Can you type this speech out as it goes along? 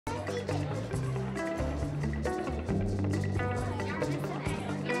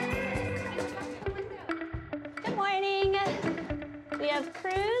have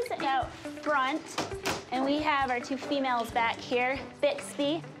Cruz out front, and we have our two females back here,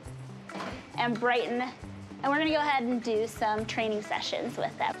 Bixby and Brighton. And we're gonna go ahead and do some training sessions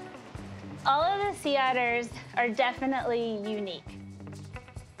with them. All of the sea otters are definitely unique.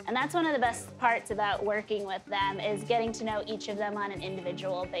 And that's one of the best parts about working with them is getting to know each of them on an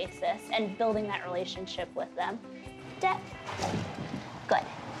individual basis and building that relationship with them. Deck. Good.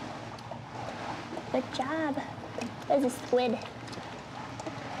 Good job. There's a squid.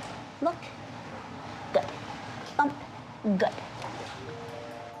 Look. Good. Bump. Good.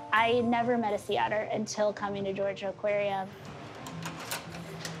 I never met a sea otter until coming to Georgia Aquarium.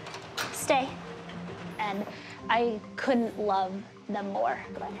 Stay. And I couldn't love them more.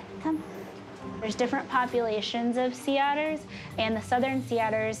 Go ahead, come. There's different populations of sea otters, and the southern sea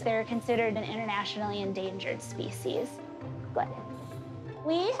otters, they're considered an internationally endangered species. Go ahead.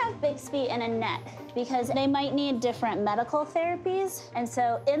 We have Bixby in a net because they might need different medical therapies. And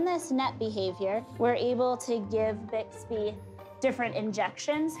so in this net behavior, we're able to give Bixby different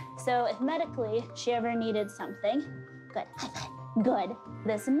injections. So if medically she ever needed something, good, high five, good.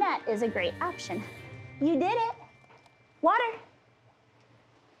 This net is a great option. You did it. Water.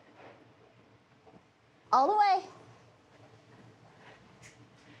 All the way.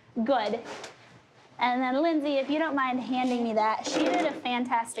 Good. And then Lindsay, if you don't mind handing me that, she did a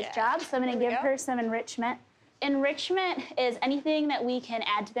fantastic job, so I'm gonna give her some enrichment. Enrichment is anything that we can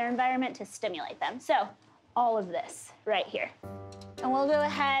add to their environment to stimulate them. So all of this right here. And we'll go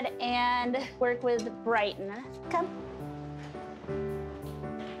ahead and work with Brighton. Come.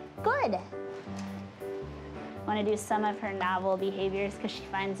 Good. I want to do some of her novel behaviors because she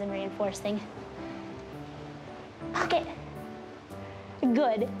finds them reinforcing. Pocket.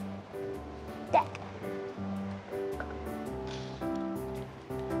 Good. Deck.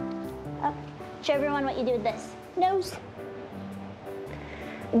 Up. Show everyone what you do with this. Nose.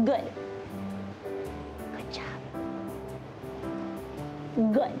 Good. Good job.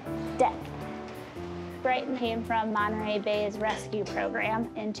 Good. Deck. Brighton came from Monterey Bay's rescue program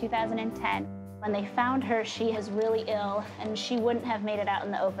in 2010. When they found her, she was really ill, and she wouldn't have made it out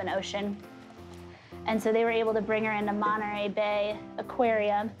in the open ocean. And so they were able to bring her into Monterey Bay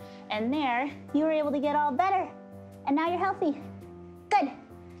Aquarium, and there, you were able to get all better. And now you're healthy. Good.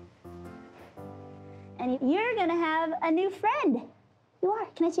 And you're gonna have a new friend. You are.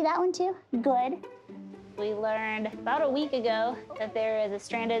 Can I see that one too? Good. We learned about a week ago that there is a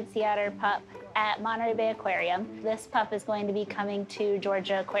stranded sea otter pup at Monterey Bay Aquarium. This pup is going to be coming to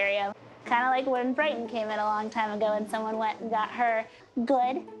Georgia Aquarium. Kind of like when Brighton came in a long time ago and someone went and got her.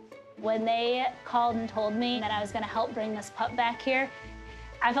 Good. When they called and told me that I was gonna help bring this pup back here,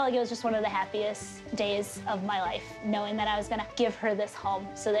 I felt like it was just one of the happiest days of my life, knowing that I was gonna give her this home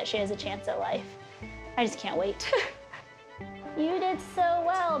so that she has a chance at life. I just can't wait. You did so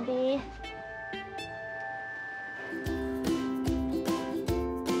well, Bee.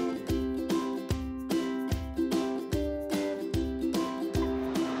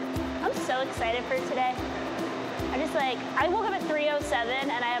 I'm so excited for today. I woke up at 3:07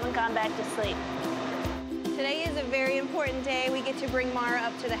 and I haven't gone back to sleep. Today is a very important day. We get to bring Mara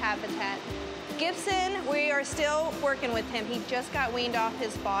up to the habitat. Gibson, we are still working with him. He just got weaned off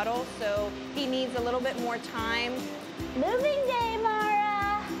his bottle, so he needs a little bit more time. Moving day,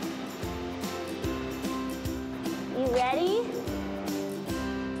 Mara. You ready?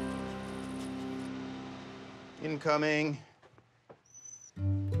 Incoming.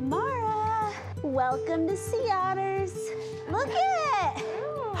 Mara, welcome to Sea Otters. Look at it.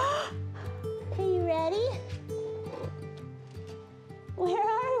 Are you ready? Where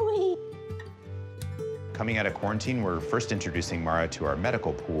are we? Coming out of quarantine, we're first introducing Mara to our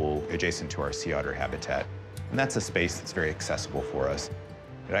medical pool adjacent to our sea otter habitat. And that's a space that's very accessible for us.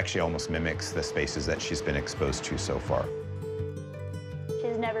 It actually almost mimics the spaces that she's been exposed to so far.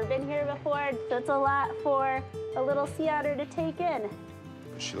 She's never been here before, so it's a lot for a little sea otter to take in.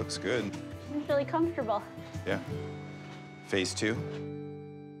 She looks good. She's really comfortable. Yeah. Phase 2.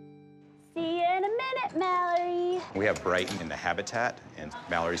 See you in a minute, Mallory. We have Brighton in the habitat, and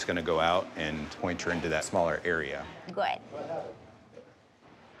Mallory's gonna go out and point her into that smaller area. Good.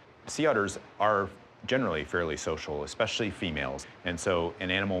 Sea otters are generally fairly social, especially females. And so an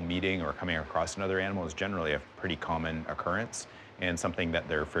animal meeting or coming across another animal is generally a pretty common occurrence and something that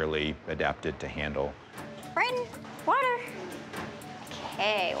they're fairly adapted to handle. Brighton, water.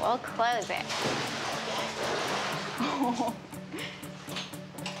 Okay, we'll close it. Oh.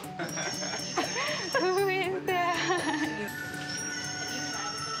 Who is that?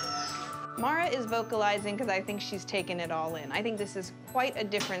 Mara is vocalizing because I think she's taken it all in. I think this is quite a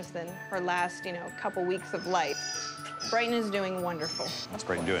difference than her last, couple weeks of life. Brighton is doing wonderful. What's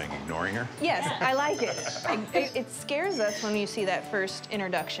Brighton doing, ignoring her? Yes, I like it. It scares us when you see that first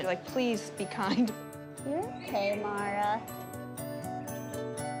introduction. Like, please be kind. You're okay, Mara.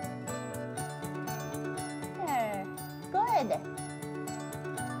 There. Good.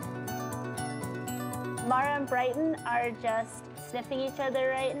 Mara and Brighton are just sniffing each other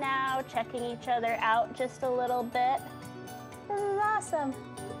right now, checking each other out just a little bit. This is awesome.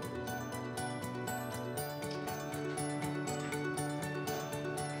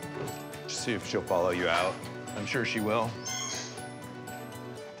 See if she'll follow you out. I'm sure she will.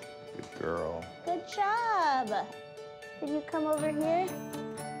 Good girl. Good job. Did you come over here?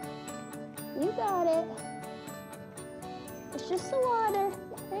 You got it. It's just the water.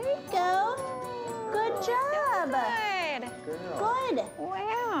 There you go. Good job. Good. Good.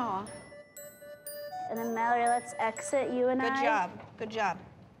 Wow. And then Mallory, let's exit, you and I. Good job. Good job.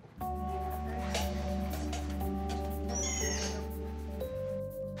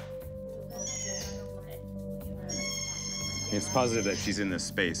 It's positive that she's in this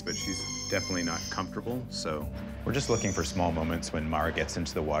space, but she's definitely not comfortable, so we're just looking for small moments when Mara gets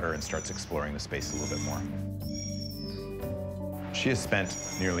into the water and starts exploring the space a little bit more. She has spent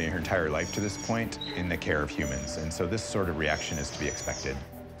nearly her entire life to this point in the care of humans, and so this sort of reaction is to be expected.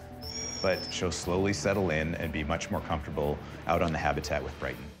 But she'll slowly settle in and be much more comfortable out on the habitat with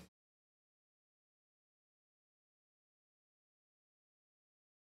Brighton.